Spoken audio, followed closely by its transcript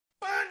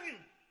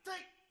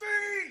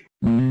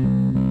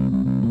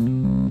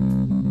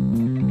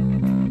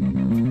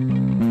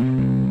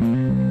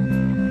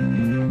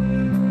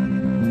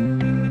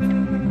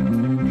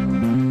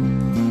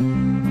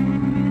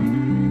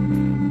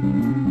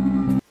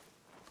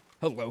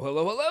Hello,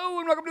 hello, hello,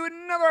 and welcome to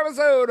another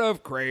episode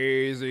of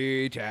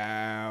Crazy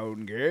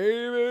Town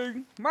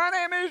Gaming. My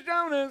name is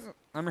Jonas.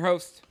 I'm your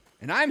host,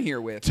 and I'm here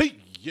with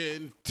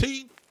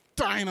TNT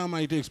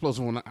Dinomight, the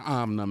explosive one.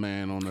 I'm the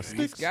man on the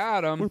sticks.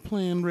 Got him. We're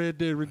playing Red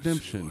Dead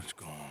Redemption. What's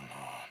going on?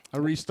 I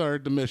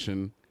restarted the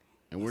mission,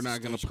 and we're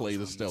not going to play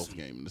the stealth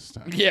game this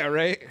time. Yeah,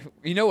 right?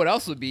 You know what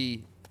else would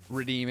be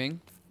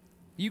redeeming?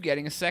 You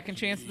getting a second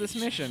chance at this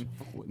mission.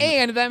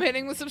 And them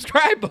hitting the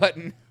subscribe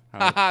button.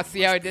 Haha,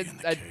 see how I did?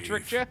 I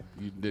tricked you?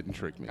 You didn't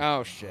trick me.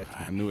 Oh, shit.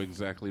 I knew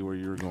exactly where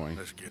you were going.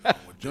 Let's get on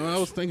with John, I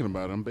was thinking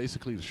about it. I'm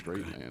basically the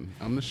straight man.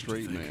 I'm the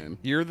straight man.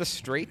 You're the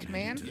straight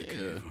man?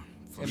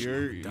 Yeah.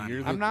 You're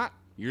the, I'm not?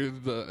 You're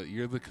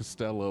the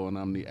Costello, and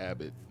I'm the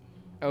Abbott.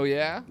 Oh,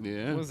 yeah?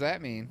 Yeah. What does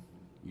that mean?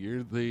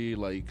 You're the,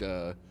 like,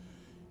 oh,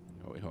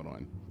 wait, hold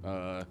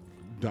on.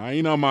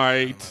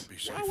 Dynamite.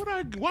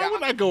 Why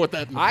would I go with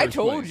that in the I first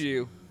told place?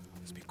 you.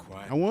 Let's be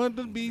quiet. I wanted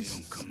to be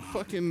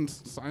fucking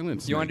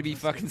silent. You wanted to be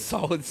fucking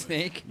Solid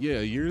Snake? Yeah,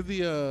 you're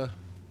the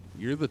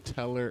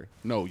teller.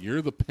 No,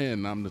 you're the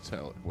pen. I'm the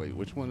teller. Wait,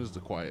 which one is the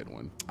quiet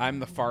one? I'm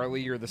the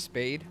Farley, you're the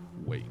Spade.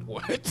 Wait,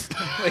 what?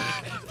 Like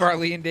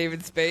Farley and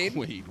David Spade?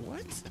 Wait,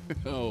 what?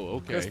 Oh,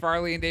 okay. Chris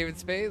Farley and David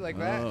Spade, like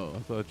that? Oh, I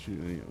thought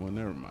you. Well,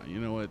 never mind. You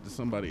know what?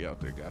 Somebody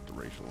out there got the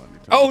racial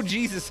undertones. Oh,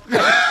 Jesus.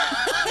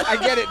 I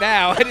get it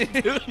now. I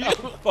didn't do it.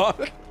 Oh,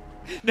 fuck.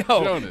 No,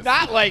 Jonas.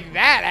 not like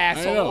that, I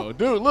asshole. know,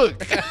 dude.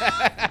 Look,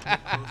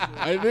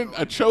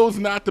 I chose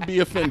not to be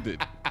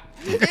offended.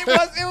 It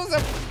was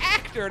an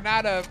actor,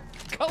 not a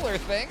color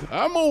thing.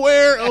 I'm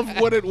aware of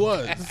what it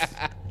was,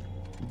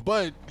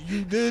 but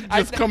you did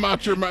just come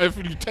out your mouth.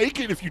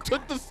 If you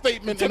took the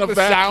statement in a the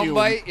vacuum,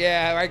 soundbite?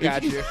 Yeah, I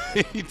got you.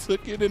 If you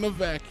took it in a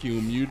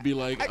vacuum, you'd be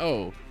like,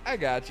 oh. I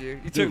got you.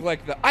 You Dude. took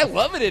like the I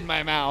love it in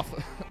my mouth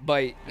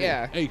bite.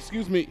 Yeah. Hey,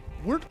 excuse me.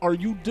 What are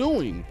you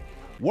doing?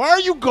 Why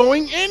are you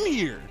going in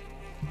here?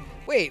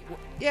 Wait.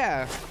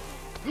 Yeah.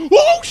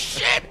 Oh,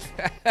 shit!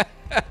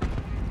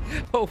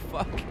 Oh,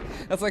 fuck.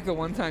 That's like the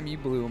one time you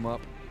blew him up.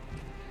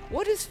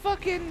 What is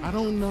fucking I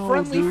don't know,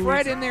 Friendly dude.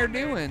 Fred in there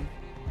doing?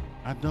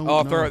 I don't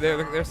Oh, know.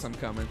 there's some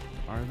coming.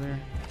 Are there?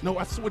 No,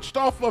 I switched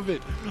off of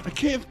it. I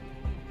can't.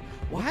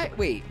 What?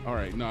 Wait. All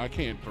right, no, I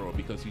can't throw it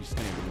because he's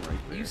standing right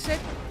there. You said,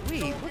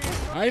 wait, what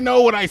the? I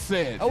know what I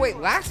said. Oh, wait,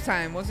 last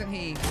time, wasn't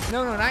he?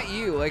 No, not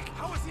you. Like,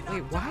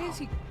 wait, why is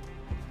he?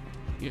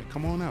 Yeah,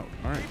 come on out.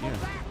 All right, yeah.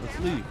 Let's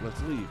leave.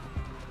 Let's leave.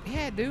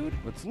 Yeah, dude.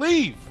 Let's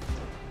leave.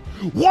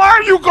 Why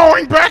are you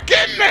going back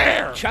in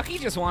there? Chucky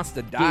just wants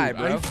to die, Dude,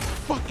 bro. I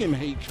fucking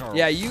hate Charles.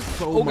 Yeah, you.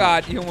 so Oh, much.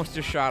 God, you almost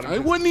just shot him. I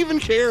wouldn't even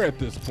care at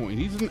this point.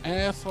 He's an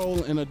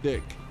asshole and a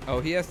dick. Oh,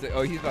 he has to.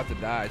 Oh, he's about to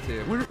die,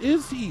 too. Where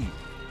is he?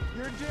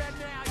 You're dead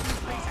now, you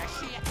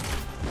piece of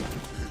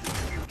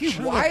shit. Dude,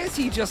 Shut why up. is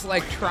he just,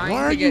 like, trying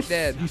Why are to you get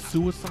dead? He's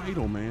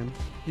suicidal, man.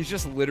 He's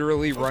just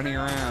literally running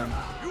around.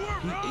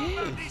 He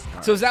is.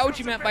 So is that what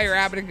you meant by your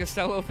Abbott and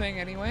Costello thing,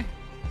 anyway?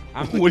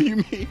 What do you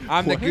mean?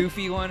 I'm the What?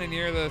 goofy one, and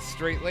you're the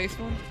straight-laced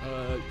one?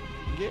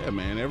 Yeah,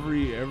 man.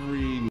 Every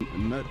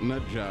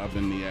nut job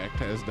in the act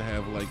has to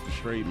have like the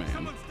straight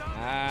man.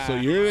 Ah. So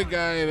you're the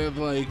guy that's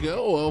like,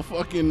 oh, I'll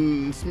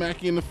fucking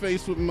smack you in the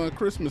face with my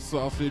Christmas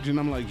sausage, and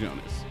I'm like,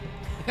 Jonas,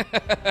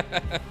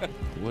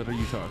 what are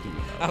you talking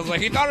I about? was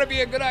like, he thought it'd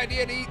be a good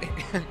idea to eat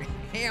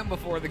ham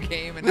before the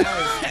game, and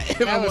now his,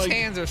 And now I'm his like-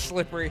 hands are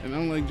slippery. And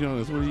I'm like,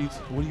 Jonas,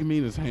 what do you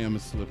mean his ham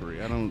is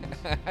slippery? I don't,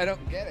 I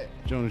don't get it.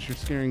 Jonas, you're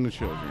scaring the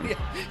children. Yeah,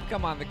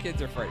 come on, the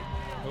kids are frightened.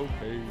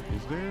 Okay.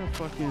 Is there a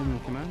fucking?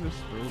 Can I just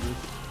throw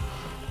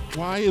this?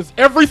 Why is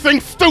everything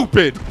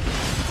stupid?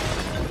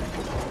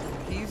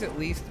 He's at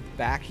least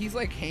back. He's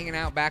like hanging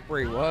out back where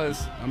he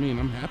was. I mean,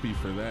 I'm happy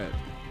for that.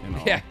 And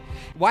all. Yeah.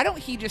 Why don't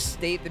he just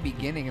stay at the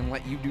beginning and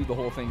let you do the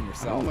whole thing I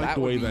yourself? don't like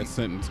the would way be- that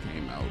sentence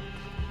came out.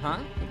 Huh?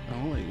 I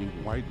don't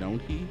like. Why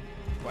don't he?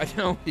 Why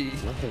don't he?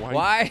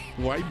 Why?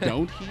 Why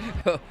don't he?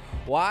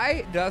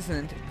 Why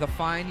doesn't the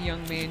fine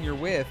young man you're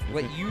with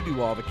let you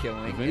do all the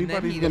killing? If and then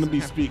anybody's he gonna doesn't be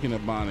have- speaking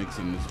Ebonics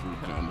in this group,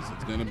 Jonas,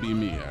 it's gonna be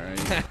me. All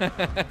right.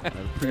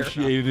 I'd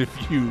appreciate it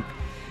if you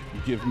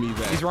give me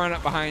that. He's running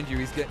up behind you.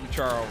 He's getting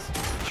Charles.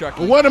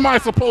 Chucky, What am I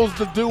supposed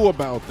to do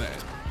about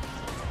that?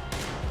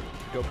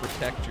 go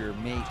protect your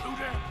mate.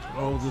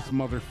 Oh, this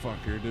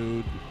motherfucker,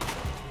 dude.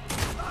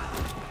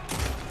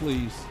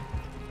 Please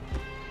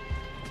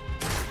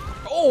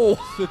Oh!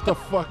 sit the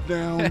fuck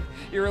down.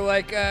 You were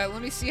like,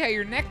 let me see how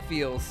your neck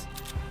feels.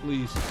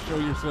 Please show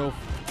yourself.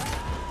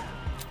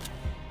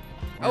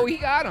 Oh, he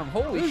got him.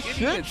 Holy Good shit, he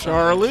shit, did something.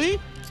 Charlie.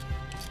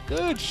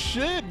 Good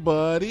shit,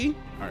 buddy.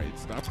 All right,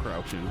 stop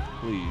crouching,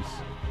 please.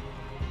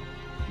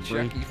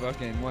 Chucky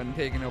fucking wasn't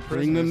taking no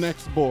prisoners. Bring the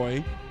next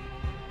boy.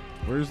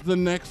 Where's the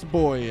next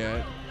boy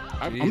at?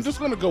 I'm Jeez. just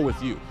gonna go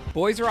with you.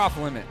 Boys are off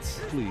limits.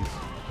 Please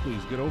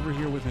get over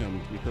here with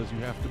him because you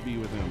have to be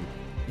with him.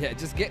 Yeah,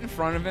 just get in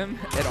front of him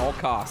at all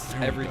costs,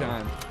 There we every go.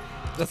 time.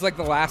 That's like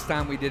the last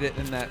time we did it,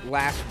 and that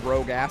last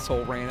rogue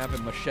asshole ran up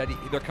and machete.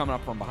 They're coming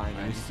up from behind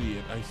I me. see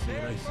it. I see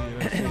it. I see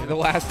it. I see it. The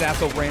last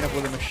asshole ran up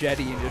with a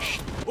machete and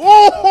just.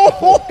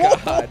 Oh,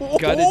 God,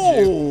 gutted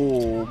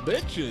you.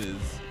 bitches.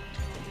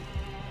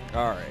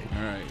 All right.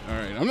 All right, all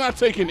right. I'm not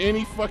taking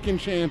any fucking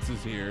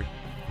chances here.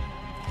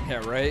 Yeah,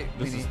 right?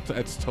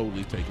 That's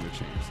totally taking a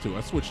chance, too.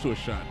 I switched to a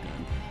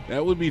shotgun.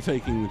 That would be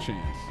taking the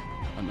chance.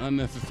 An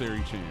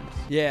unnecessary chance.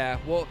 Yeah,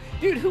 well,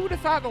 dude, who would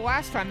have thought the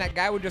last time that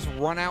guy would just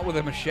run out with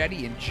a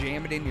machete and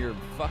jam it in your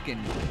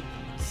fucking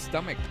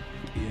stomach?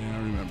 Yeah, I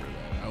remember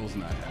that. I was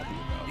not happy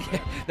about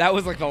that. That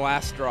was like the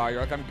last straw.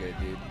 You're like, I'm good,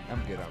 dude.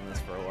 I'm good on this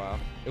for a while.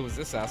 It was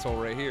this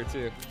asshole right here,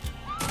 too.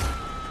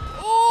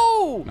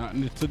 Oh! Not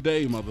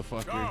today,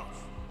 motherfucker. Charles,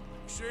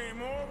 you see any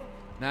more?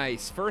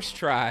 Nice. First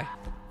try.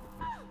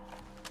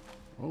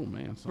 Oh,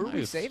 man. Who are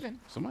we saving?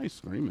 Somebody's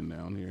screaming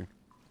down here.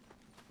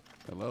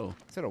 Hello.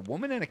 Is it a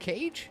woman in a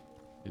cage?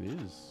 It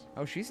is.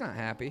 Oh, she's not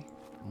happy.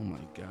 Oh, my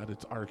God.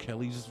 It's R.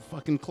 Kelly's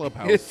fucking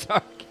clubhouse. It's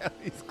R.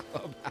 Kelly's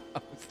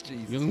clubhouse.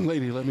 Jesus. Young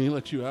lady, let me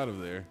let you out of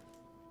there.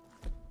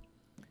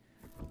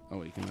 Oh,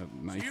 wait, can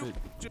I knife You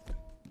it?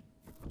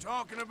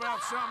 talking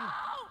about something?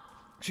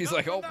 She's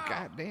like, oh,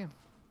 god damn.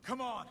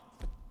 Come on.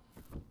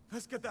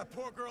 Let's get that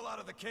poor girl out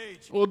of the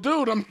cage. Well,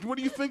 dude, what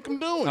do you think I'm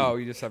doing? Oh,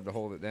 you just have to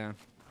hold it down.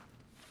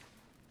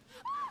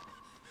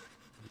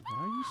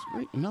 Why are you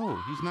screaming? No,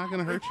 he's not going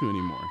to hurt you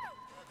anymore.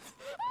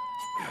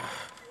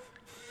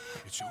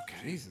 It's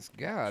okay. Jesus,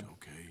 God.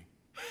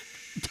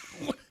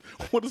 Okay.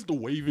 What is the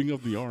waving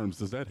of the arms?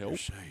 Does that help? You're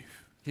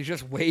safe. He's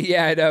just wait.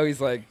 Yeah, I know. He's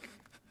like,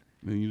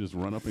 Then you just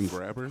run up and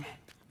grab her?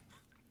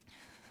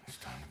 It's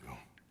time to go.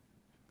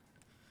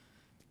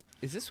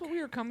 is this what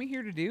we were coming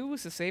here to do?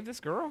 Was to save this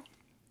girl?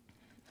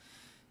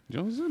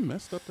 Yo, is it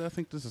messed up that I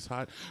think this is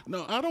hot?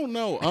 No, I don't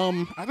know.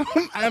 I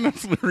don't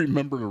honestly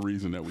remember the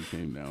reason that we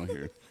came down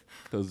here.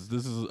 Because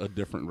this is a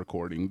different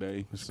recording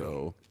day,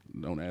 so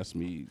don't ask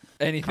me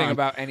Anything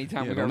about any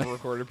time Yeah, we've don't- ever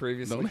recorded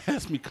previously? Don't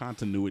ask me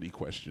continuity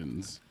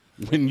questions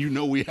when you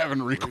know we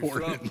haven't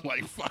recorded in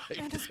like 5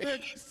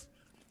 days.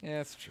 Yeah,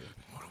 that's true.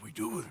 What do we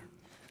do with her?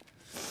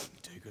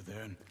 Take her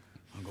there and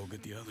I'll go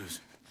get the others.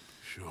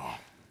 Sure.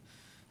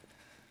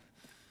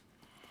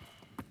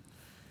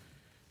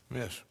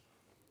 Miss,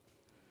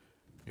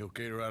 you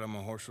okay to ride on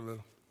my horse a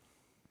little?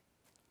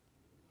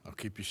 I'll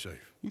keep you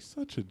safe. He's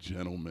such a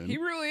gentleman. He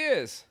really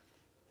is.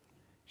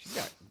 She's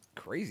got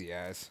crazy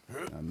eyes.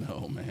 I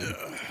know, man.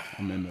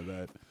 I'm into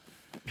that.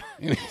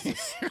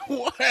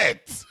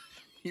 What?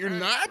 You're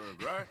not?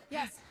 Right?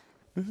 Yes.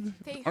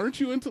 They, Aren't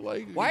you into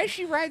like? Why is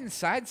she riding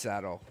side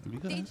saddle?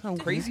 Because that's how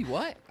Crazy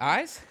what?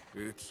 Eyes?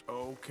 It's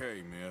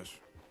okay, miss.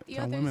 the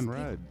how others, women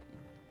ride.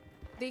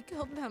 they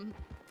killed them.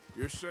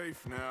 You're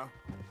safe now.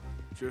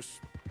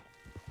 Just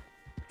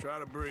try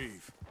to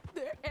breathe.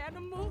 They're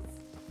animals.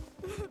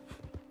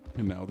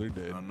 And now they're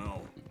dead. I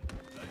know.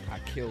 I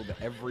killed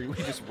every. We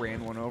just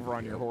ran one over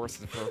on your horse.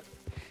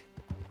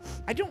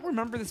 I don't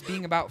remember this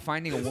being about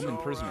finding a It's woman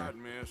all prisoner. right,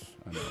 miss.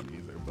 I don't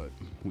either, but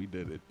we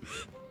did it.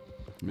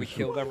 We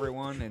killed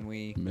everyone and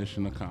we.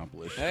 Mission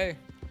accomplished. Hey,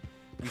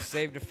 we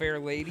saved a fair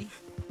lady.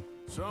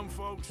 Some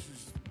folks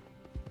is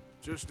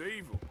just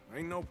evil.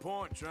 Ain't no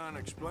point trying to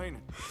explain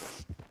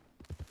it.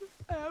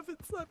 I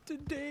haven't slept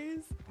in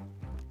days.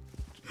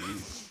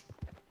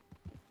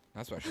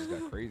 That's why she's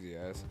got crazy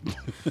eyes.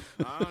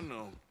 I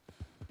know.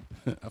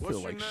 I What's feel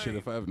your like shit name?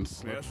 if I haven't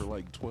slept Yes. for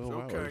like 12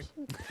 It's okay. hours.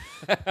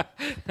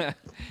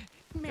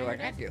 You're like,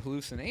 I Meredith, get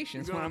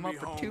hallucinations You're when gonna I'm up be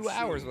for home 2 soon,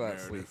 hours without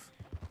sleep. Meredith.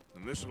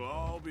 And this will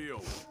all be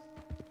over.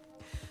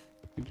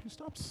 Could you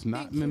stop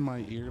snotting in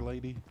my ear,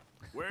 lady?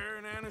 Where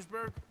in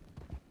Annisburg?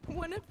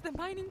 one of the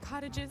mining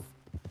cottages.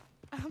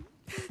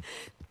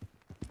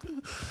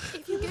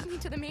 If you get me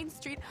to the main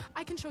street,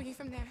 I can show you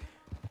from there.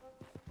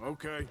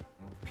 Okay.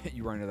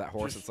 You run into that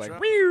horse, Just it's like, try-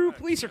 "Meow,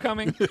 police are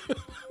coming."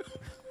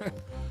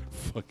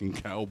 Fucking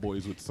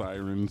cowboys with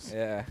sirens.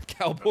 Yeah,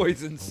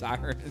 cowboys and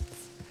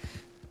sirens.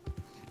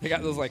 They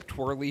got those like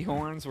twirly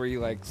horns where you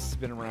like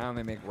spin around,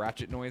 they make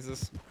ratchet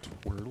noises.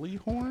 Twirly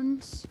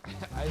horns?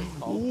 I just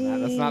called them that.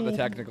 That's not the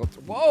technical.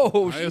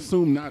 Whoa! I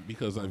assume not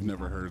because I've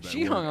never heard that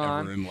She word hung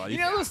on. ever in life. You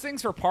know those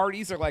things for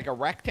parties are like a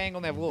rectangle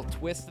and they have a little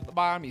twist at the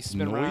bottom. You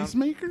spin around.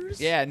 Noisemakers?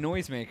 Yeah,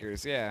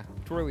 noisemakers. Yeah,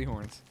 twirly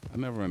horns. I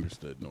never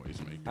understood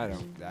noisemakers. I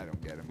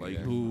don't get them. Like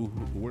either.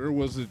 where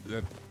was it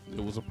that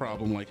it was a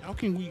problem? Like, how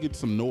can we get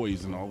some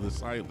noise in all this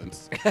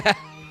silence?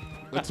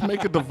 Let's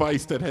make a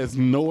device that has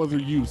no other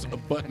use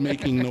but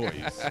making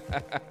noise.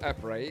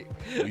 Right?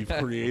 We've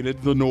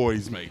created the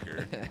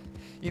noisemaker.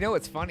 You know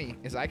what's funny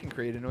is I can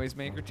create a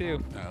noisemaker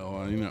too. Oh,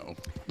 I know.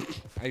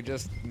 I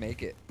just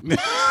make it.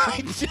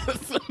 I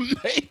just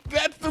make.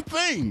 That's the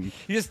thing.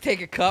 You just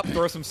take a cup,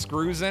 throw some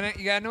screws in it,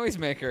 you got a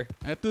noisemaker.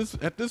 At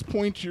this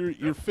point,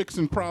 you're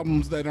fixing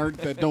problems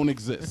that don't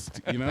exist.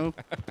 You know.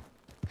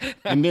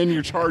 And then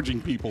you're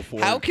charging people for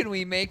How it. can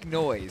we make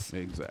noise?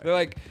 Exactly. They're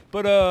like,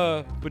 but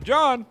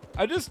John,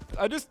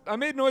 I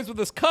made noise with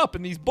this cup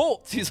and these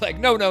bolts. He's like,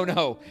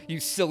 no, you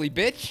silly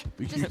bitch.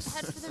 Just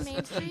head to the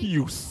main street.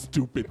 You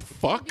stupid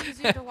fuck. It's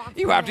easier to walk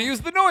You from have to there.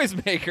 use the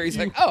noisemaker. He's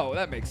like, oh,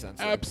 that makes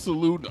sense.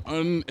 Absolute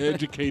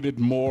uneducated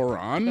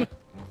moron.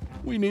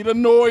 We need a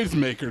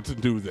noisemaker to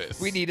do this.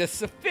 We need a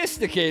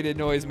sophisticated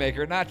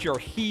noisemaker, not your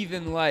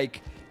heathen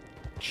like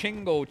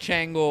chingle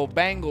changle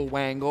bangle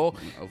wangle.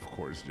 Of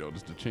course, Joe.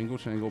 Just the chingle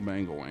changle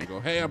bangle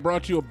wangle. Hey, I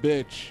brought you a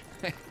bitch.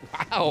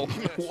 Wow.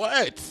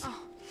 What?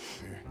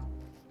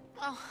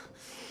 Oh,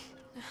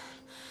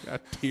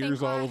 Got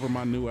tears all over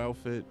my new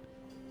outfit.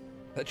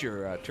 That's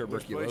your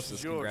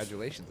tuberculosis yours.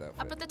 congratulations up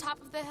outfit. at the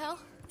top of the hill.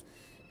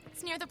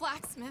 It's near the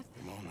blacksmith.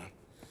 Come on now.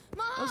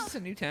 Mom! Oh, is this a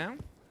new town?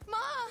 Mom!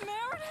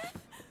 Meredith!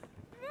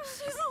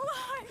 She's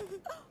alive!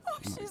 Oh,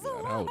 she's God,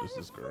 alive! how old is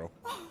this girl?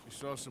 You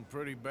saw some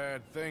pretty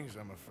bad things,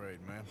 I'm afraid,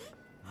 man.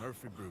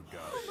 Murphy Brood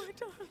got Oh, it. my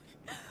darling.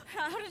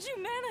 How did you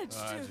manage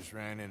I to? just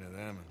ran into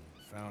them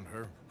and found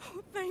her.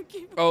 Oh, thank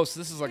you. Oh, so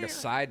this is like a Here,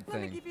 side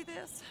let me thing. give you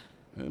this.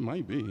 It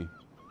might be.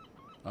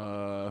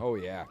 Oh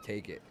yeah,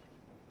 take it.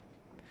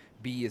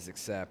 B is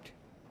accept.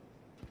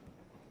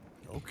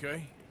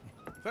 Okay.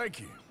 Thank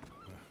you.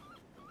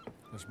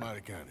 That's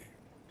mighty kind of you.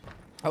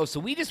 Oh,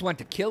 so we just went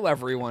to kill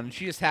everyone.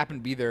 She just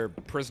happened to be their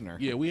prisoner.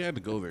 Yeah, we had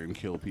to go there and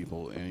kill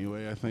people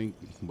anyway, I think.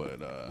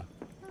 But,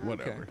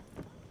 whatever. Okay.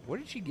 What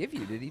did she give you?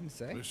 Did it even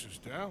say? This is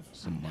town.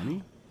 Some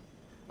money?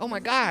 Oh my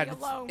God! me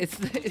alone. It's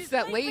it's Just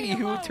that leave lady me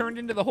who alone. turned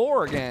into the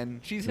whore again.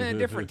 She's in a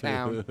different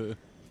town.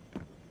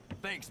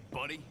 Thanks,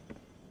 buddy.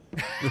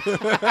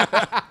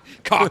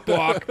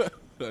 Cockblock.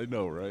 I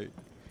know, right?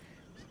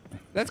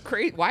 That's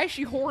crazy. Why is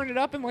she whoring it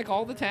up in like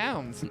all the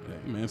towns? Hey,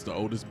 man, it's the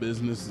oldest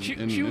business She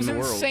in was the in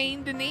world.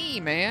 Saint Denis,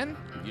 man.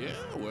 Yeah,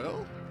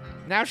 well,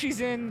 Now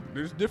she's in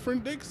there's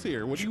different dicks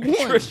here. What do you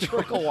want?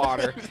 Trickle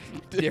water.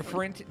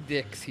 Different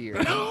dicks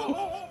here.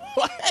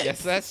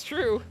 Yes, that's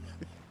true.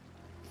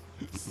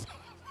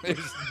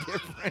 There's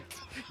different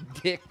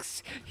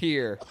dicks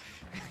here.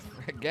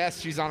 I guess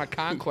she's on a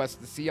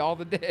conquest to see all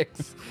the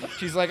dicks.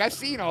 She's like, I've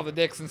seen all the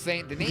dicks in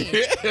Saint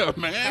Denis. Yeah,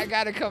 man. I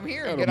gotta come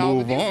here and Gotta get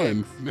all the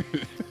move dicks.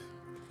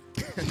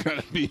 on.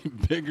 Gotta be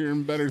bigger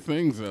and better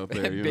things out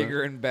there. You Bigger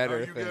know? and How better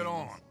you things. get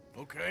on?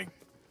 Okay.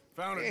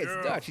 Found a Yeah, it's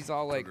girl. Dutch. He's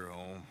all like Took her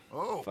home.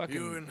 Oh, fucking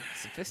you and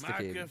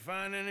sophisticated. Micah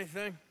find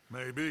anything?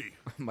 Maybe.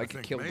 Mike I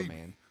think killed the maybe.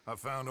 man. I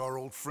found our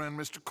old friend,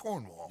 Mr.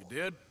 Cornwall. You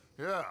did?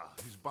 Yeah,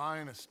 he's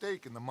buying a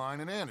stake in the mine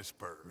in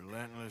Annisburg.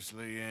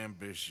 Relentlessly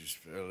ambitious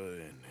fella,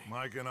 isn't he?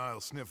 Mike and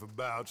I'll sniff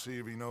about, see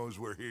if he knows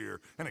we're here,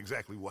 and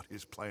exactly what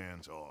his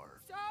plans are.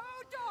 So,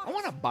 I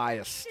want to buy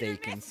a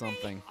stake in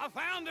something. I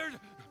found her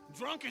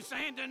drunk in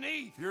Saint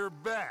Denis. You're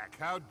back.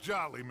 How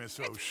jolly, Miss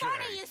It's O'Shea.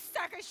 funny, you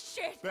suck of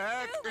shit.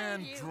 Back Who are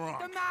and you? drunk.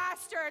 The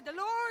Master, the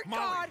Lord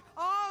Molly. God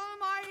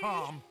Almighty.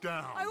 Calm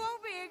down. I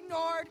won't be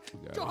ignored.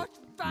 got Dutch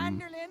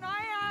Vanderlyn,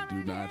 I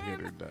am Do not hit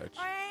him. her, Dutch.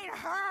 I ain't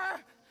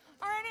her.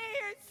 Or any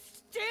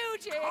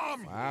of your stooges.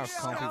 Calm Wow, You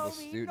come don't to know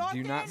the me stu-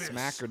 nothing. do not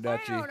smack her, I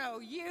Dutchie. don't know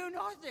you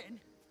nothing.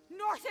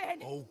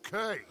 Nothing.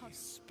 Okay. I'll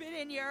spit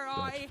in your Dutch,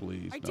 eye.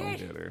 please I don't did.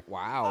 hit her.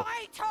 Wow.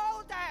 I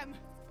told them.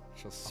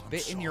 She'll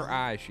spit in your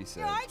eye, she said.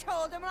 Yeah, I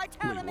told them, and I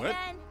tell Wait, them what?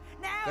 again.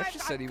 Now Dutch I've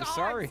just got said he was God's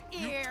sorry.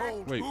 ear.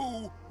 Told Wait.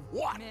 who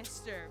what?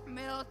 Mr.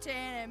 Milton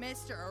and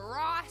Mr.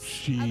 Ross.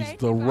 She's of the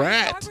 85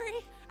 rat. Robbery,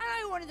 and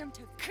I wanted them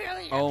to kill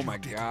you. Oh my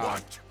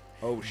God. What?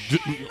 Oh shit.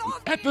 I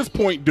love At you, this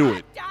point, do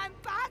it. Damn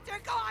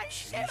bastard, go on,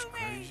 shoot me.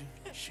 Crazy.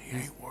 She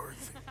ain't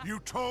worth it. You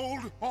told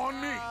on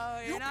me. Oh,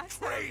 you're You not so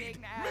betrayed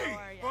big now, me.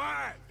 are you?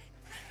 What?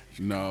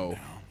 No.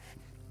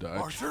 Dutch.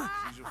 Arthur,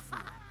 She's a fool.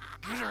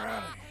 Get her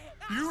out of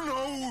here. you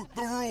know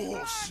the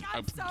rules.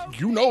 I'm so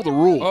You know the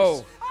rules.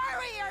 Oh.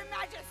 sorry, Your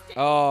Majesty.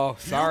 Oh,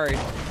 sorry.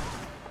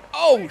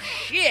 Oh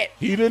shit.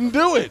 He didn't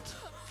do it.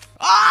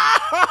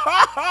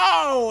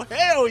 Oh,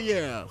 hell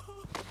yeah.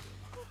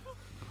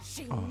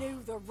 She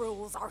knew the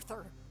rules,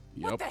 Arthur.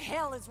 What Yep. the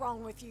hell is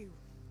wrong with you?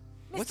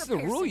 What's Mr. the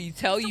rule? Pearson, You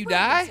tell Mr. you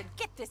die? Williamson,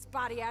 Get this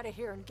body out of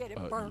here and get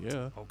it burnt.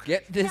 Yeah.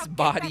 Get this Now get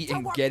body back to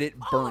and work, get it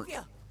all of burnt. you.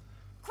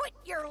 Quit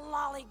your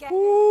lollygagging.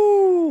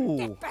 Ooh.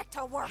 Get back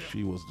to work.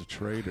 She was the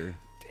traitor.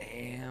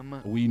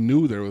 Damn. We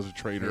knew there was a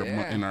traitor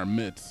Yeah. in our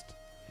midst.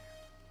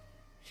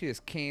 She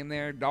just came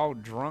there all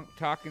drunk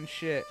talking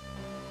shit.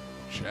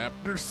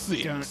 Chapter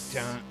 6. Dun,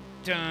 dun,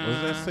 dun.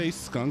 What does that say?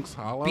 Skunks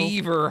Hollow?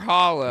 Beaver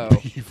Hollow.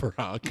 Beaver,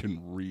 I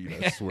can read,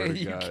 I swear to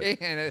you God.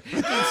 can.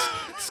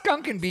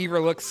 Skunk and Beaver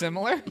look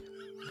similar.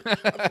 I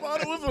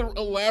thought it was an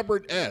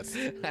elaborate S.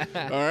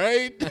 All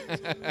right?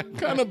 What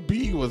kind of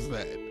B was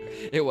that?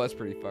 It was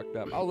pretty fucked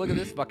up. Oh, look at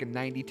this fucking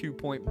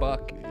 92-point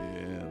buck. Yeah,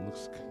 it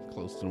looks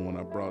close to the one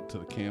I brought to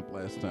the camp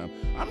last time.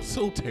 I'm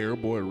so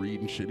terrible at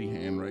reading shitty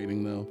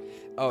handwriting, though.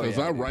 Oh, Because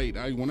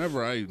yeah.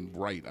 whenever I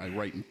write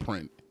in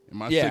print. And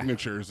my Yeah.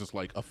 signature is just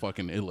like a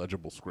fucking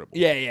illegible scribble.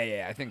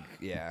 Yeah. I think,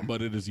 yeah.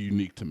 But it is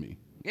unique to me.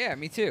 Yeah,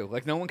 me too.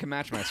 Like, no one can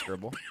match my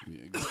scribble.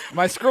 Yeah,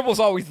 My scribble's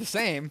always the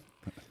same.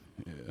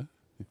 yeah.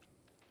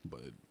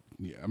 But,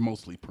 yeah,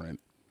 mostly print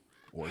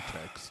or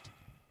text.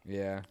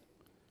 Yeah.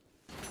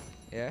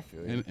 Yeah, I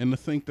feel you. And to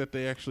think that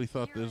they actually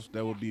thought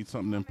that would be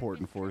something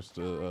important for us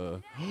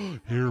to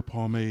hair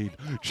pomade.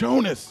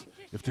 Jonas,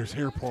 if there's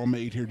hair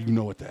pomade here, do you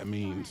know what that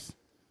means?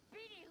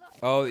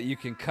 Oh, you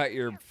can cut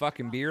your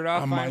fucking beard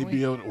off I might finally?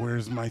 be able to.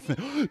 Where's my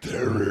thing?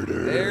 There it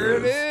is. There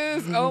it is.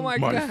 is. Oh my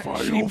god.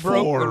 final She broke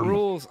the form.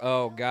 rules.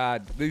 Oh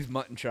god. These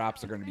mutton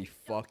chops are gonna be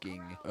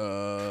fucking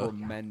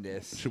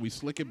tremendous. Should we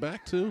slick it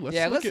back too? Let's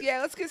Let's slick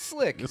let's get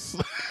slick.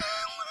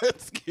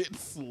 Let's get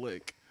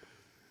slick.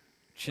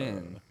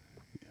 Chin.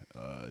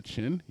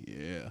 Chin,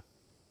 yeah.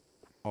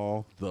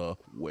 All the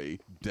way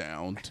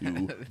down to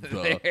There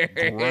the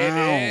it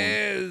ground.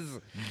 is.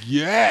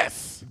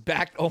 Yes.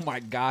 Back. Oh my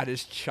god,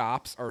 his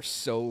chops are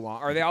so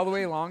long. Are they all the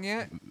way long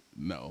yet?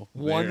 No.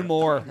 One there.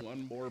 more.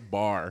 One more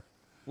bar.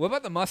 What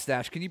about the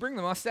mustache? Can you bring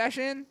the mustache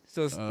in?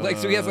 So it's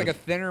so he has like a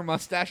thinner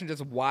mustache and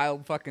just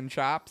wild fucking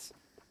chops.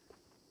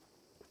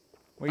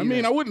 I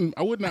mean, I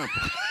would not.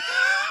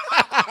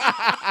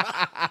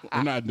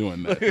 We're not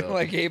doing that. Though.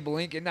 like Abe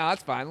Lincoln. No,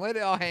 it's fine. Let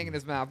it all hang in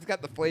his mouth. It's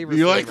got the flavor.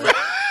 You like that?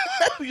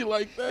 You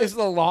like that? It's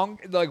the long,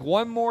 like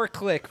one more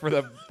click for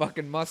the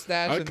fucking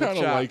mustache. I and the kind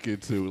of chop. like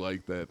it too,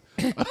 like that.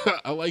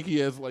 I like he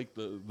has like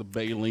the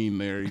baleen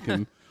there. You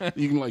can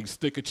like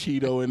stick a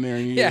Cheeto in there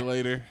and eat it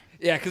later.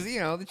 Yeah, because you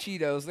know the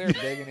Cheetos, they're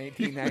big in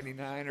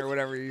 1899 or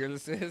whatever year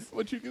this is.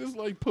 But you can just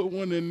like put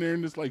one in there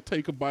and just like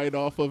take a bite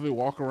off of it,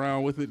 walk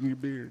around with it in your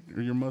beard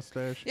or your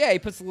mustache. Yeah, he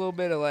puts a little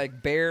bit of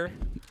like bear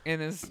in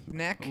his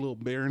neck. A little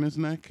bear in his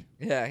neck.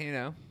 Yeah, you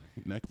know.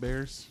 Neck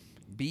bears.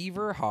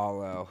 Beaver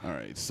Hollow. All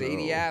right,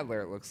 Sadie so,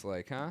 Adler, it looks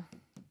like, huh?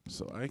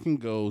 So I can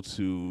go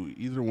to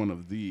either one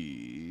of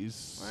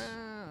these,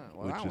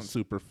 Well, which that is one's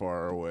super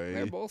far away.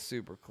 They're both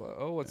super close.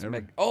 Oh, what's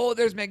Every-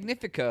 there's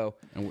Magnifico.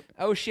 And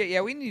Oh shit, yeah,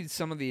 we need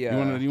some of the. you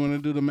want to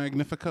do the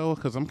Magnifico?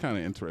 Because I'm kind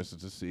of interested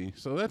to see.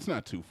 So that's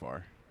not too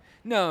far.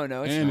 No,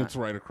 it's and not. it's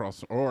right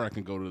across. Or I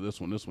can go to this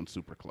one. This one's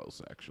super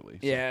close, actually.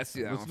 So Yeah, let's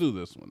do that let's one. do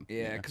this one.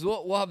 Yeah, because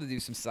we'll have to do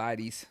some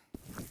sideys,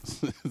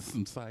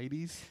 Some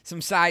sideys.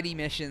 some sidey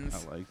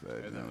missions. I like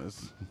that. Yeah,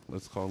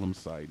 let's call them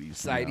sideys.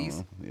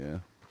 Sideys? now. Yeah.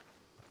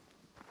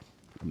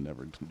 I'm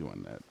never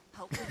doing that.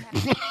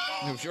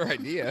 It was your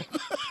idea.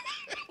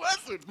 It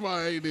wasn't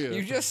my idea.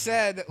 You just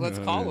said let's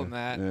call them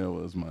that. Yeah, it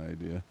was my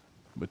idea,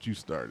 but you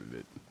started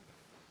it.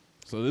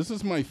 So this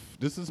is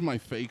my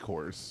fake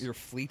horse. Your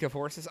fleet of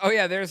horses. Oh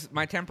yeah, there's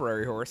my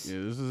temporary horse. Yeah,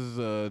 this is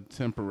a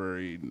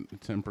temporary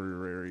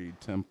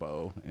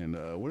tempo.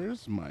 And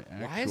where's my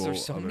actual? Why is there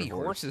so other many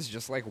horse? horses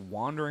just like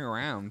wandering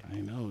around? I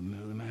know,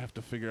 and I have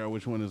to figure out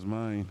which one is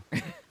mine.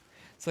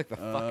 It's like the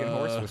fucking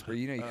horse whisperer.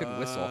 You know, you couldn't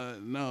whistle.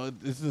 No,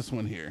 it's this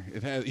one here.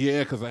 It has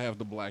because I have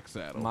the black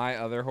saddle. My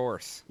other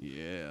horse.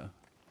 Yeah.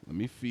 Let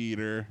me feed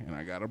her, and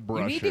I gotta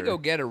brush You need her. to go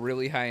get a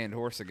really high-end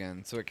horse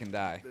again so it can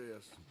die.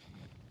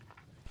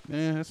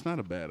 Yeah, that's not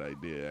a bad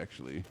idea,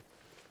 actually.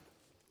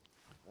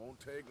 Won't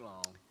take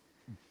long.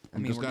 I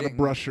mean, Just we're gotta getting-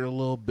 brush her a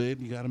little bit.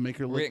 You gotta make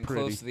her We're look getting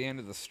pretty. close to the end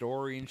of the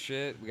story and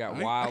shit. We got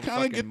I wild. kind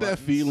of fucking get that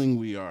muttons. feeling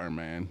we are,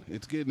 man.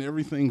 It's getting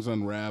everything's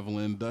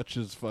unraveling. Dutch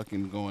is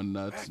fucking going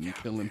nuts and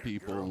killing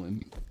people,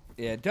 and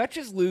Yeah, Dutch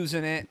is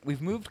losing it.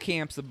 We've moved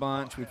camps a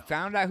bunch. We've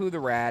found out who the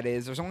rat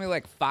is. There's only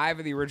like 5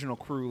 of the original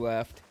crew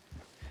left.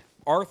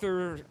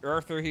 Arthur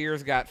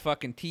here's got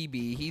fucking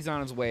TB. He's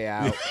on his way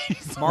out.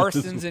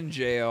 Marston's in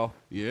jail.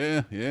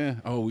 yeah.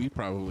 Oh, we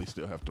probably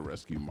still have to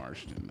rescue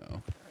Marston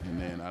though, and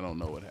then I don't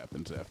know what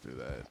happens after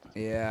that.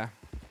 Yeah.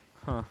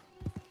 Huh.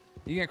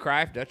 You gonna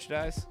cry if Dutch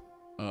dies?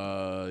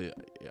 I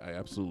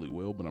absolutely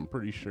will, but I'm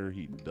pretty sure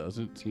he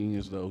doesn't, seeing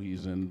as though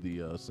he's in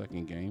the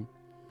second game.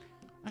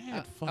 I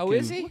had fucking. oh,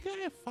 is he? Look,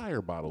 I had fire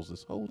bottles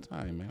this whole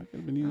time, man. I could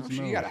have been Oh, using shit,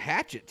 those. you got a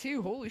hatchet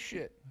too. Holy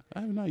shit.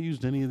 I have not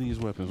used any of these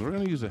weapons. We're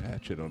gonna use a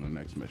hatchet on the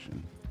next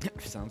mission.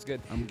 Sounds good.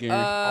 I'm guaranteed.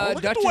 Oh,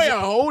 look Dutch at the way is- I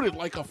hold it,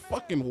 like a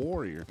fucking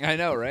warrior. I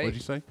know, right? What'd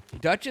you say?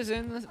 Dutch is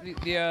in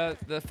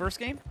the first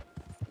game.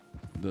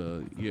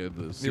 The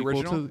sequel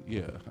original?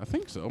 to I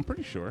think so. I'm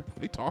pretty sure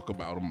they talk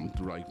about him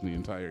through like the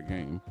entire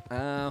game.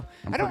 I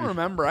don't pretty-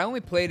 remember. I only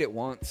played it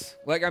once.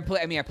 Like I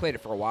played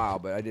it for a while,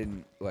 but I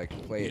didn't like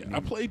play it. I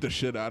played the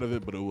shit out of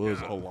it, but it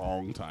was a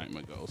long time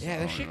ago. So Yeah, I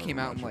that don't shit came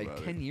remember out in much like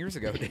about 10 years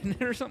ago,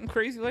 didn't it, or something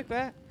crazy like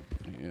that?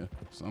 it. Yeah,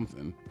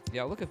 something.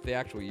 Yeah, look at the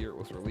actual year it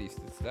was released.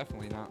 It's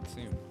definitely not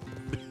soon.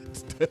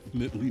 It's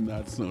definitely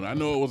not soon. I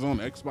know it was on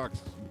Xbox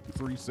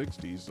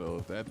 360, so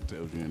if that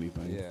tells you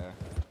anything. Yeah.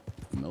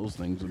 And those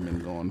things have been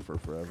going for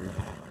forever.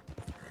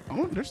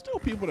 Oh, there's still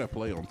people that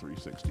play on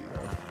 360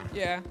 though.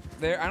 Yeah.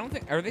 I don't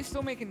think. Are they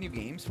still making new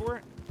games for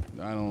it?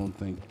 I don't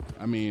think.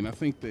 I mean, I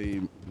think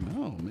they.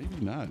 No, maybe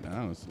not.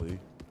 Honestly,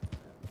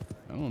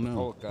 I don't I'll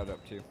know. look that up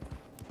too.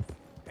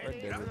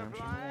 Red Dead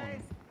Redemption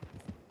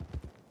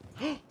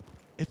 1.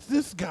 It's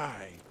this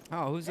guy.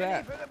 Oh, who's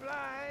that? For the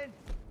blind.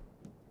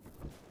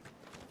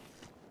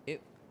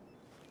 It.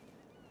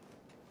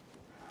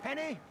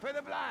 Penny for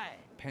the blind.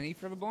 Penny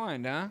for the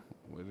blind, huh?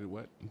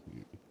 What?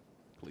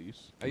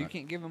 Please. Oh, you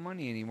can't give him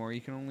money anymore.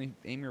 You can only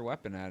aim your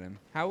weapon at him.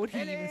 How would he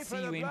Penny even for see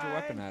the you aim your blind.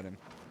 weapon at him?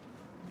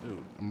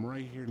 Dude, I'm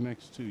right here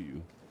next to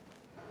you.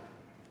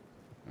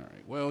 All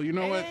right. Well, you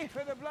know what? Penny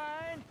for the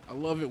blind. I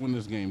love it when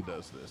this game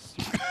does this.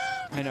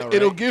 I know, right?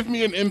 It'll give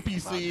me an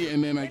NPC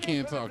and then I Penny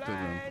can't for the talk to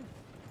them. blind.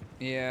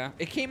 Yeah.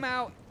 It came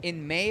out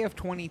in May of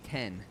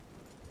 2010.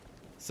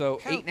 So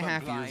Help 8.5 a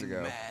years blind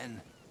ago.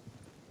 man.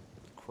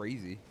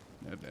 Crazy.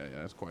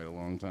 That's quite a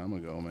long time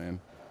ago, man.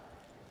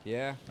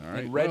 Yeah. All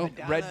right, And well-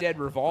 Red Dead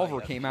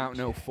Revolver came out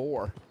in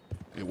 04.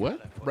 Hey,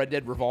 what? Red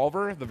Dead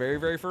Revolver, the very,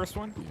 very first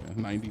one.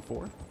 Yeah,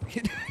 94.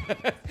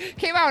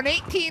 Came out in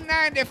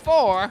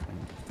 1894.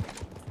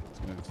 It's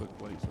when it took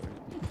place,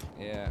 right?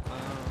 Yeah.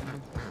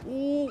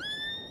 Ooh,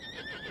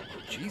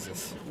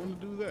 Jesus. I want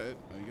to do that,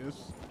 I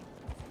guess.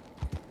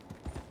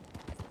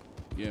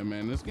 Yeah,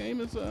 man, this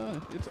game is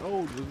it's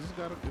old. It's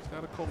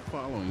got a cult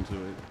following to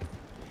it.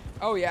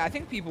 Oh yeah, I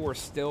think people were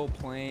still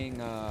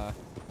playing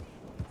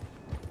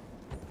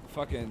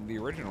fucking the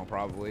original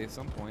probably at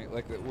some point.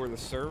 Like, were the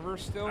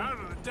servers still? Out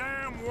of the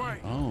damn way.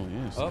 Oh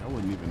yes, Oh. I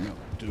wouldn't even know,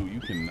 dude. You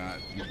cannot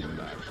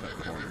cut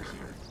corners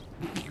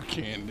here. You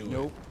can't do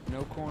Nope, it.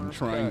 no corners.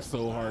 I'm trying cut.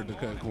 so hard to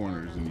cut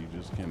corners, and you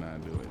just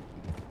cannot do it.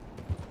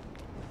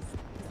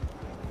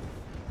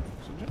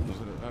 So, Jonas,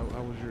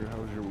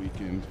 how was your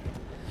weekend?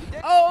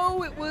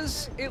 Oh, it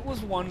was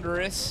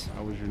wondrous.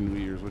 How was your New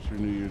Year's? What's your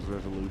New Year's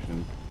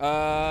resolution?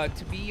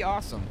 To be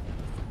awesome.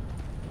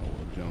 Oh,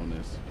 well,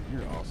 Jonas,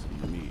 you're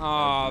awesome to me.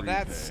 Oh, every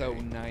that's day. so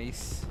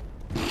nice.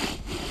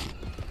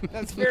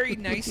 That's very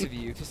nice of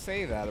you to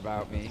say that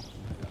about me.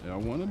 I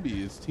want to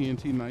be. It's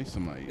TNT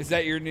Dinomight. Is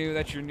that your new?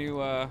 That's your new?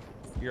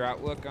 Your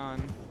outlook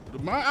on?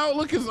 My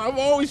outlook is I've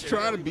always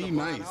tried to be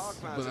nice,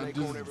 but I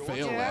just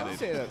fail Yeah, at I'd it.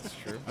 say that's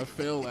true. I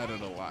fail at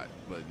it a lot,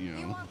 but you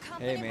know.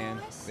 Hey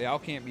man, they all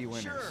can't be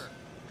winners.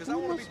 Because I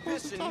Who am want I to be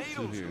supposed to pissing talk to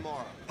needles here?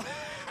 tomorrow.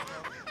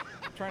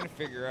 I'm trying to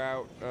figure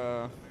out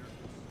Oh,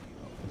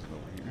 it's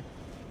over here.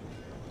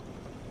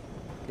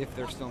 if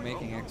they're still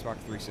making Xbox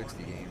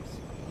 360 games.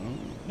 Oh,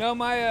 No,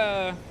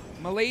 my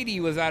lady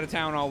was out of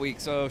town all week,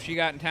 so she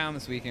got in town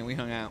this weekend. We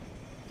hung out.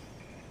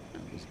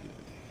 that was good.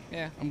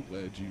 Yeah, I'm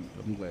glad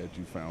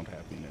you found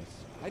happiness.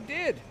 I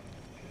did.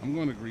 I'm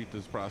going to greet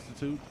this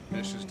prostitute.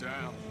 Mrs.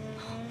 Down,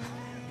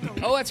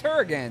 Oh, that's her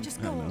again.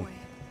 Just go away.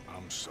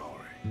 I'm sorry.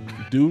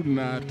 Do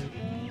not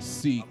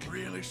seek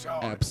Really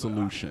sorry.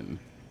 absolution.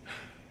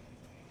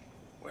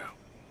 Well,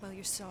 Well,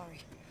 you're sorry.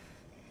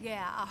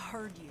 Yeah, I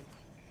heard you.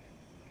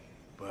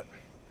 but,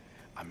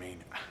 I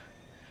mean,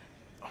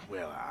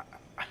 well,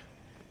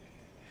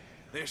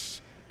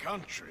 this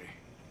country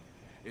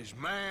is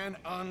man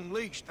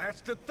unleashed.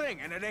 That's the thing,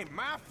 and it ain't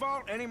my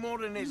fault any more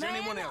than it is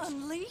anyone Man else's.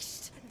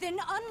 unleashed? Then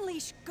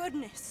unleash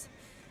goodness.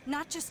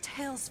 Not just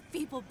hell's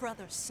feeble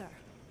brothers, sir.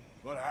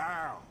 But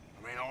how?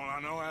 I mean, all I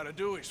know how to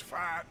do is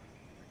fight,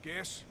 I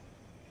guess.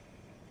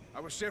 I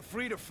was set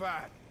free to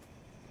fight.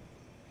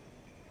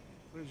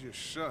 Where's your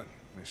son,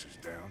 Mrs.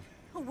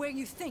 Down? Where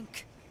you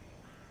think?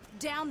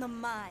 Down the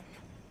mine.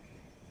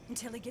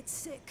 Until he gets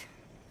sick.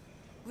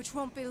 Which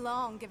won't be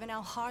long, given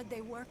how hard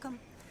they work him.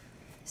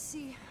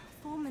 See,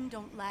 foremen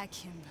don't like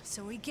him,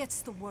 so he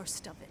gets the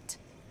worst of it.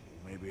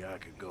 Maybe I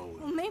could go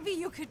with... Well, maybe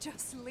you could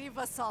just leave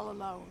us all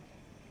alone.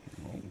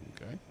 Oh,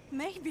 okay.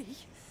 Maybe.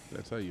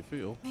 That's how you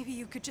feel. Maybe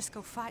you could just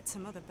go fight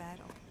some other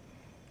battle.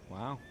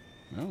 Wow.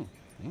 No.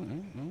 All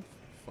right. No.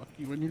 Fuck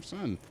you and your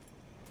son.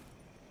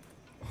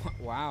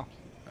 Wow.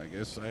 I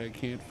guess I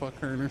can't fuck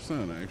her and her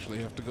son. I actually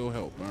have to go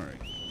help. All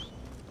right.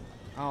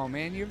 Oh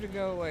man, you have to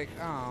go like,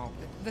 oh,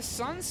 the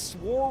son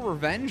swore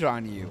revenge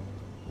on you.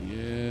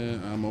 Yeah,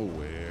 I'm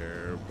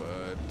aware,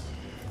 but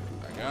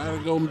I gotta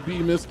go be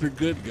Mr.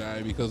 Good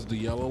Guy because the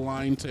yellow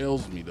line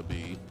tells me to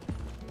be.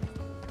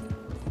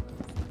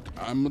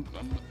 I'm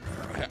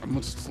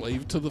a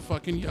slave to the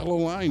fucking yellow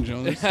line,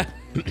 Jonas.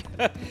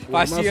 If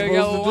I see a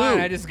yellow line,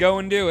 I just go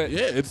and do it.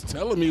 Yeah, it's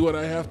telling me what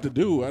I have to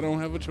do. I don't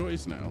have a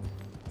choice now.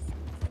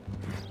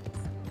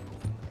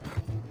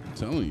 I'm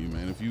telling you,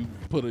 man, if you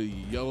put a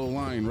yellow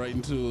line right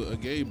into a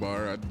gay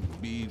bar,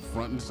 I'd be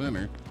front and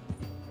center.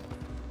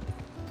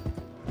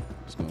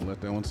 Just gonna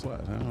let that one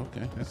slide, huh?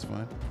 Okay, that's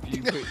fine.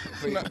 You could,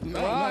 but, No,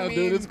 well, I no, mean,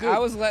 dude, it's good. I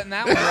was letting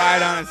that one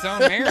ride on its own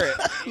merit.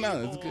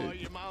 No, it's good.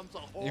 Your mom's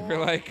a You were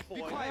like,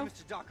 Be quiet,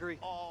 Mr. Dockery.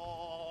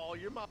 Oh,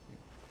 your mom.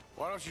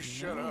 Why don't you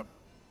shut up?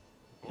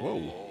 Whoa.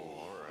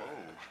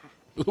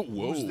 Whoa,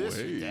 Who's this,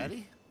 hey. your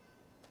daddy?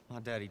 My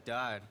daddy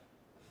died.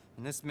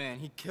 And this man,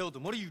 he killed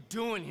him. What are you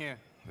doing here?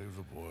 Leave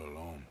the boy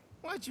alone.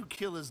 Why'd you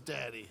kill his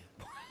daddy?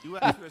 You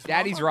asked for his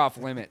Daddy's mama? are off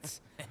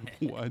limits.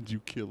 Why'd you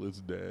kill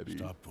his daddy?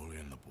 Stop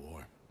bullying the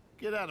boy.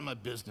 Get out of my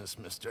business,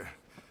 mister.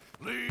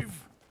 Leave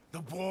the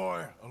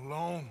boy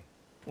alone,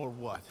 Or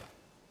what?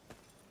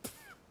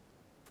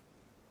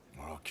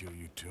 or I'll kill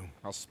you too.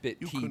 I'll spit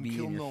You couldn't TB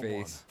kill in your no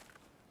face.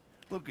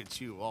 Look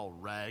at you, all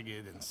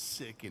ragged and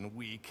sick and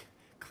weak.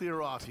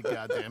 Clear off, you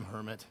goddamn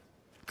hermit.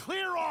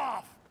 Clear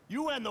off!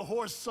 You and the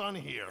horse son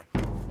here.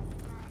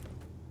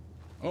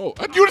 Oh,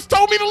 you just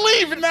told me to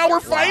leave, and now we're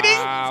fighting?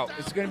 Wow,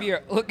 it's gonna be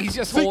a look. He's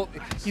just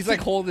he's like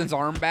holding his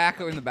arm back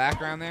in the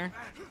background there.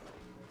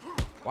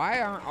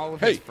 Why aren't all of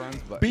Hey, his friends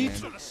but beat.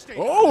 man?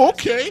 Oh,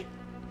 okay.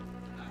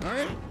 All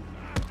right,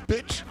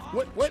 bitch.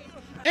 What?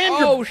 And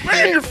Oh, your, shit.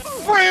 and your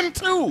friend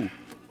too.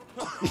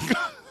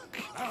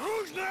 Now,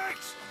 who's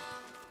next?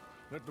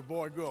 Let the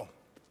boy go.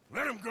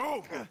 Let him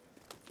go.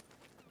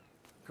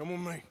 Come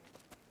with me.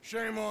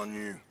 Shame on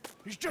you.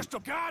 He's just a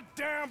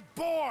goddamn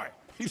boy.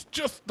 He's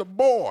just the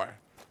boy.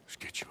 Let's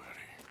get you out of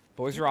here.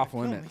 Boys are off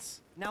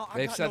limits. Now I've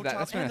They've got said no that. job,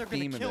 That's been and a they're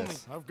gonna theme of kill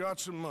this. me. I've got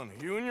some money.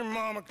 You and your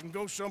mama can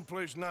go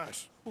someplace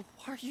nice. Well,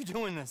 why are you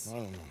doing this? I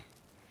don't know.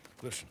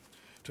 Listen,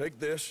 take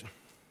this,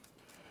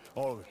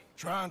 all of it.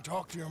 Try and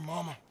talk to your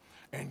mama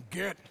and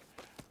get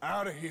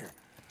out of here.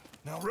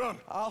 Now run.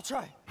 I'll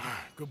try.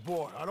 Good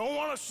boy. I don't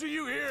want to see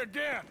you here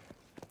again.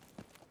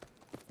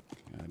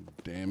 God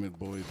damn it,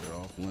 boys are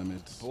off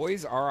limits.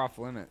 Boys are off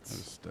I limits.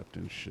 just stepped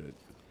in shit.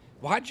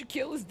 Why'd you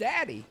kill his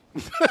daddy?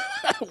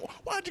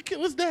 Why'd you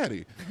kill his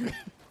daddy?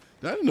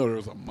 I didn't know there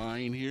was a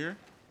mine here.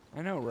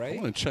 I know, I right?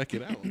 want to check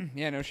it out.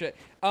 Yeah, no shit.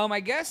 I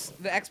guess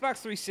the Xbox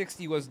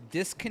 360 was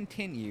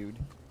discontinued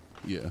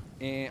Yeah.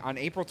 on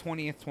April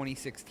 20th,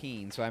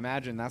 2016. So I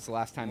imagine that's the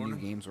last time new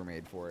games were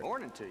made for it.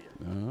 Morning to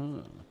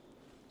you.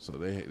 So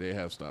they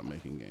have stopped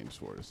making games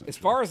for it. As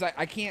far as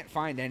I can't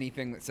find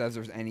anything that says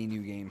there's any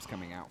new games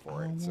coming out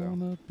for I it. So.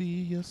 wanna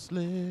be a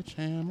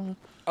sledgehammer.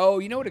 Oh,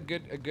 you know what a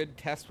good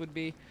test would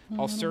be?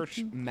 I'll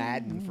search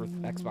Madden for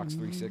Xbox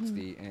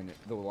 360, and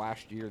the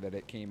last year that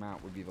it came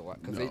out would be the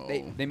last, because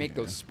they make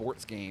those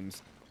sports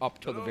games up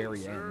to the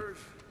very end.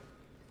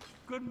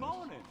 Good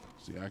morning.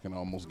 See, I can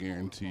almost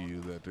guarantee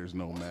you that there's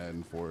no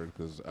Madden for it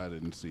because I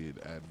didn't see it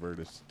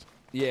advertised.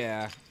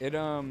 Yeah,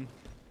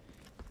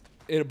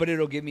 but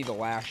it'll give me the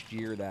last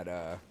year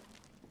that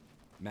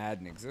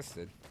Madden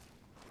existed.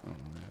 Oh,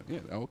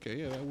 yeah.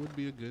 Okay. Yeah, that would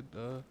be a good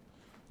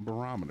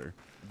barometer.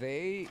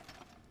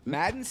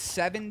 Madden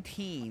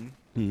 17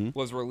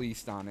 was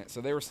released on it, so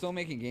they were still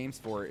making games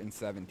for it in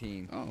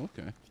 17. Oh,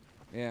 okay.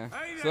 Yeah.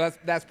 So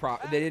that's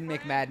they didn't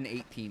make Madden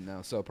 18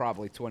 though, so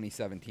probably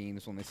 2017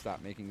 is when they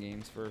stopped making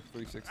games for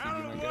 360.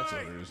 I guess. So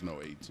there's no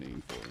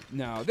 18 for it.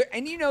 No,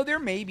 there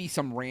may be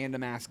some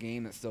random ass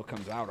game that still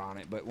comes out on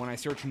it, but when I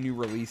search new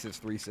releases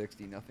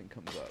 360, nothing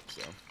comes up.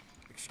 So.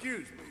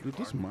 Excuse me. Dude,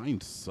 this mine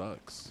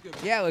sucks.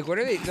 Yeah, like what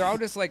are they? They're all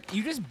just like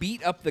you just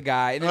beat up the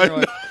guy, and then you're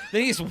like,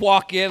 then you just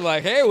walk in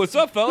like, hey, what's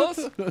up, fellas?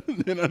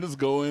 Then I just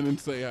go in and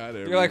say hi to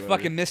everybody. You're like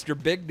fucking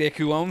Mr. Big Dick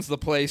who owns the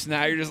place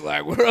now. You're just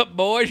like, what up,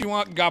 boys? You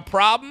got a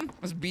problem?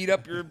 Let's beat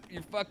up your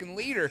fucking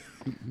leader,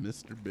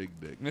 Mr. Big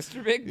Dick.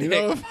 Mr. Big Dick. You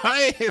know,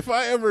 if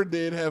I ever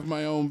did have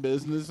my own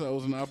business, I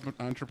was an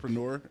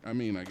entrepreneur. I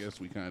mean, I guess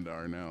we kind of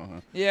are now,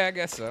 huh? Yeah, I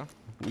guess so.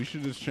 We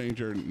should just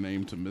change our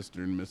name to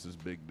Mr. and Mrs.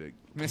 Big Dick.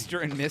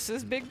 Mr. and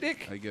Mrs. Big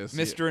Dick? I guess,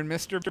 Mr. and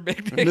Mr.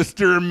 Big Dick?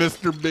 Mr. and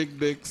Mr. Big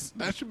Dicks.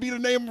 That should be the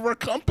name of our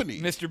company.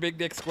 Mr. Big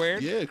Dick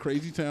Squared? Yeah,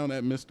 Crazy Town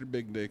at Mr.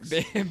 Big Dicks.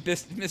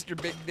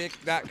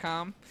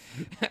 MrBigDick.com.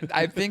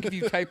 I think if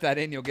you type that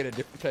in, you'll get a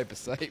different type of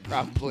site,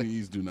 probably.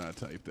 Please do not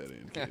type that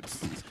in,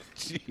 kids.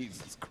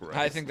 Jesus Christ.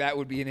 I think that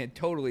would be a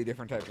totally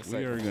different type of site.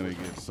 we are going to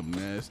get some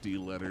nasty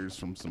letters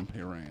from some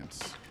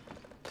parents.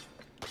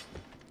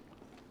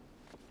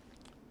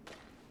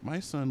 My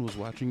son was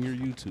watching your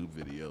YouTube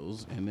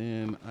videos, and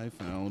then I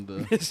found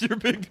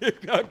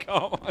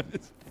MrBigDick.com on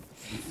his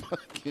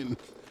fucking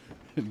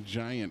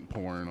giant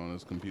porn on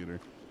his computer.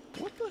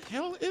 What the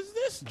hell is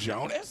this,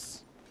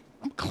 Jonas?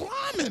 I'm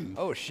climbing.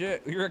 Oh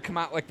shit! You're gonna come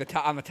out like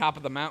on the top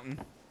of the mountain.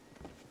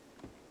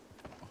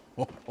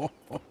 To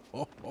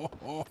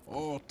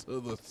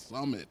the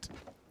summit.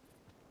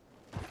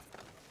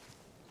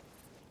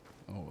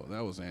 Oh,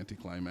 that was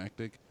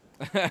anticlimactic.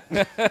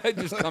 It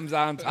just comes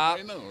out on top.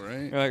 I know,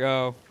 right? You're like,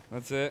 oh,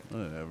 that's it.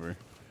 Whatever.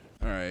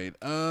 All right.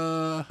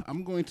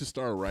 I'm going to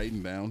start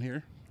writing down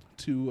here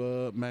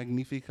to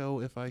Magnifico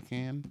if I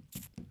can.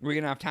 We're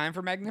gonna have time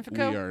for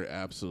Magnifico? We are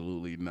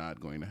absolutely not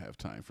going to have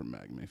time for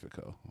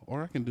Magnifico.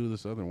 Or I can do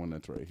this other one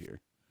that's right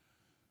here.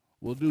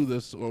 We'll do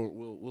this, or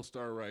we'll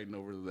start writing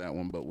over to that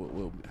one, but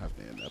we'll have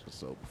to end the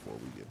episode before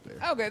we get there.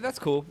 Okay, that's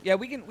cool. Yeah,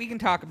 we can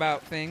talk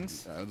about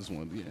things. I just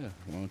want, yeah.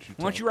 Why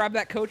don't you rob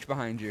that coach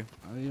behind you?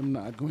 I am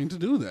not going to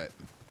do that.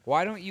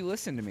 Why don't you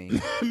listen to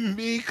me?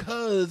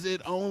 Because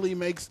it only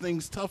makes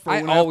things tougher.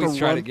 I always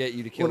try to get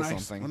you to kill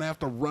something. When I have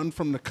to run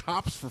from the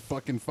cops for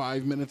fucking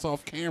 5 minutes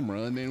off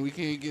camera, and then we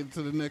can't get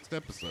to the next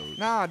episode.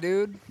 Nah,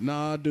 dude.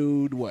 Nah,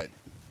 dude, what?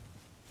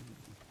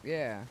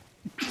 Yeah.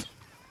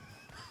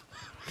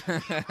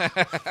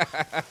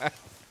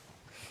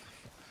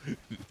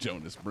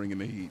 Jonas bringing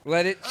the heat.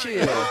 Let it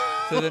chill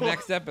to the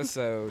next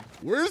episode.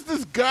 Where's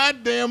this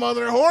goddamn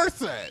other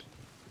horse at?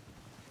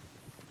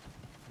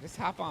 Just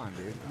hop on,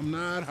 dude. I'm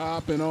not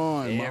hopping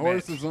on. Damn My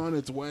horse is on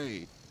its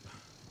way.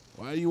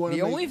 Why do you want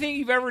to? The only thing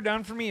you've ever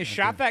done for me is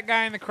shot that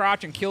guy in the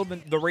crotch and killed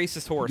the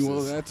racist horses.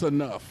 Well, that's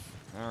enough.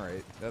 All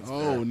right, that's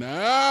oh, fair.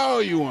 now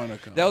you want to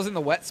come. That was in the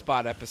wet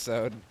spot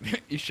episode.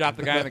 You shot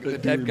the guy, the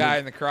dead guy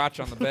in the crotch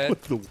on the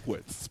bed. The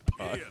wet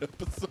spot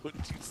episode.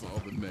 You saw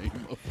the name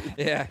of it.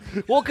 Yeah.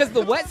 Well, because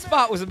the wet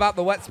spot was about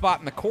the wet spot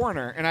in the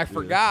corner, and I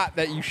forgot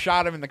that you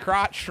shot him in the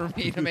crotch for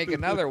me to make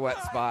another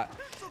wet spot.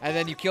 And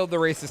then you killed the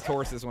racist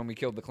horses when we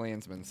killed the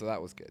Klansmen, so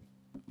that was good.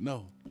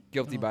 No.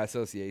 Guilty by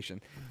association.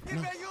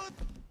 No.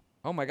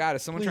 Oh my God,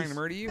 is someone trying to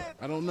murder you?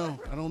 I don't know.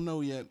 I don't know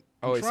yet.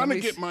 Oh, I'm trying to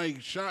get my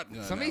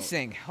shotgun. Somebody's out.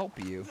 saying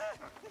help you.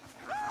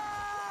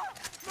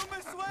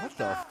 What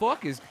the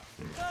fuck is...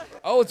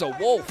 Oh, it's a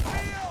wolf.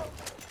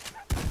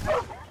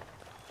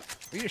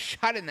 We just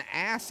shot it in the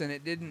ass and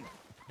it didn't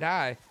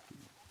die.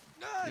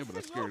 Yeah, but I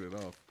scared it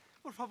off.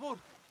 Por favor,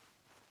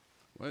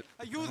 What?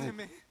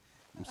 ayúdeme.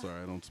 I'm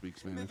sorry, I don't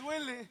speak Me Spanish.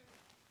 duele.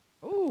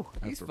 Ooh,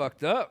 he's After-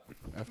 fucked up.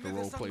 I have to Me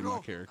role play my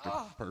desangró. character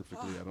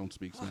perfectly. I don't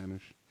speak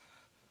Spanish.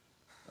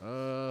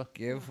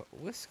 Give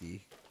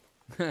whiskey.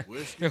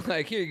 Whiskey. You're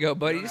like, here you go,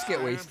 buddy. Just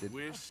get wasted.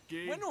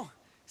 Whiskey. Bueno,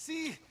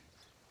 sí.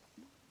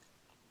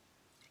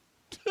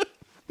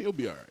 He'll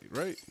be all right,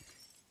 right?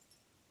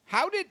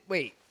 How did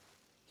wait?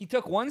 He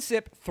took one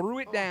sip, threw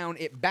it down,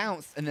 it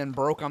bounced, and then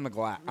broke on the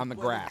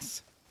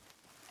grass.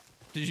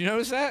 Did you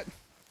notice that?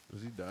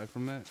 Does he die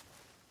from that?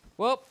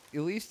 Well,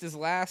 at least his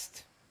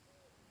last.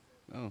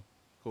 Oh,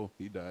 cool.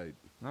 He died.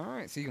 All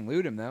right, so you can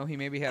loot him though. He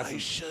maybe has. I Some...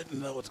 shouldn't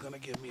know. It's gonna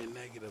give me a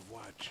negative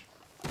watch.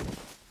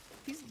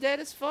 He's dead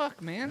as fuck,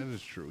 That man.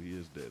 is true. He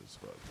is dead as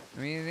fuck.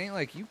 I mean, it ain't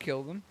like you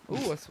killed him. Ooh,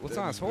 what's That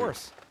on is his very-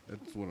 horse?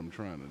 That's what I'm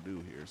trying to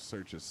do here.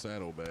 Search his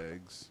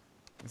saddlebags.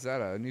 Is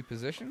that a new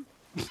position?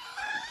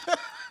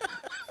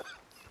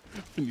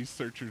 Can you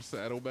search your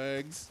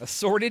saddlebags?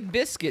 Assorted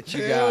biscuits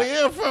you Hell got.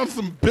 yeah, I found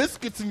some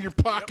biscuits in your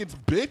pockets,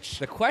 bitch.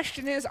 The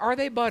question is, are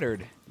they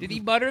buttered? Did he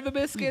butter the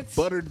biscuits?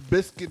 Buttered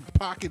biscuit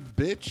pocket,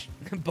 bitch.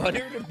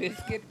 Buttered a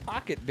biscuit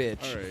pocket,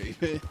 bitch. All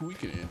right, we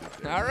can end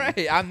it there. All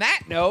right. On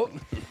that note,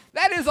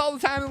 that is all the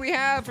time that we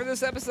have for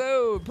this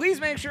episode. Please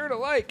make sure to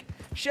like,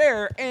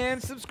 share,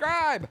 and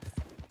subscribe.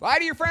 Lie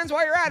to your friends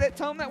while you're at it.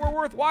 Tell them that we're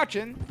worth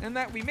watching and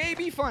that we may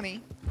be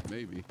funny.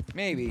 Maybe.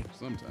 Maybe.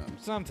 Sometimes.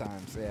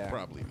 Sometimes, yeah.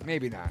 Probably not.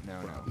 Maybe not. No,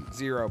 Probably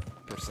no. not.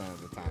 0%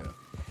 of the time.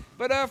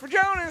 But for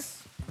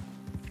Jonas,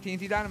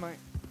 TNT Dinomight,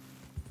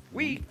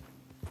 we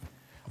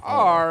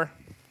are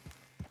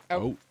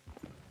out. Oh.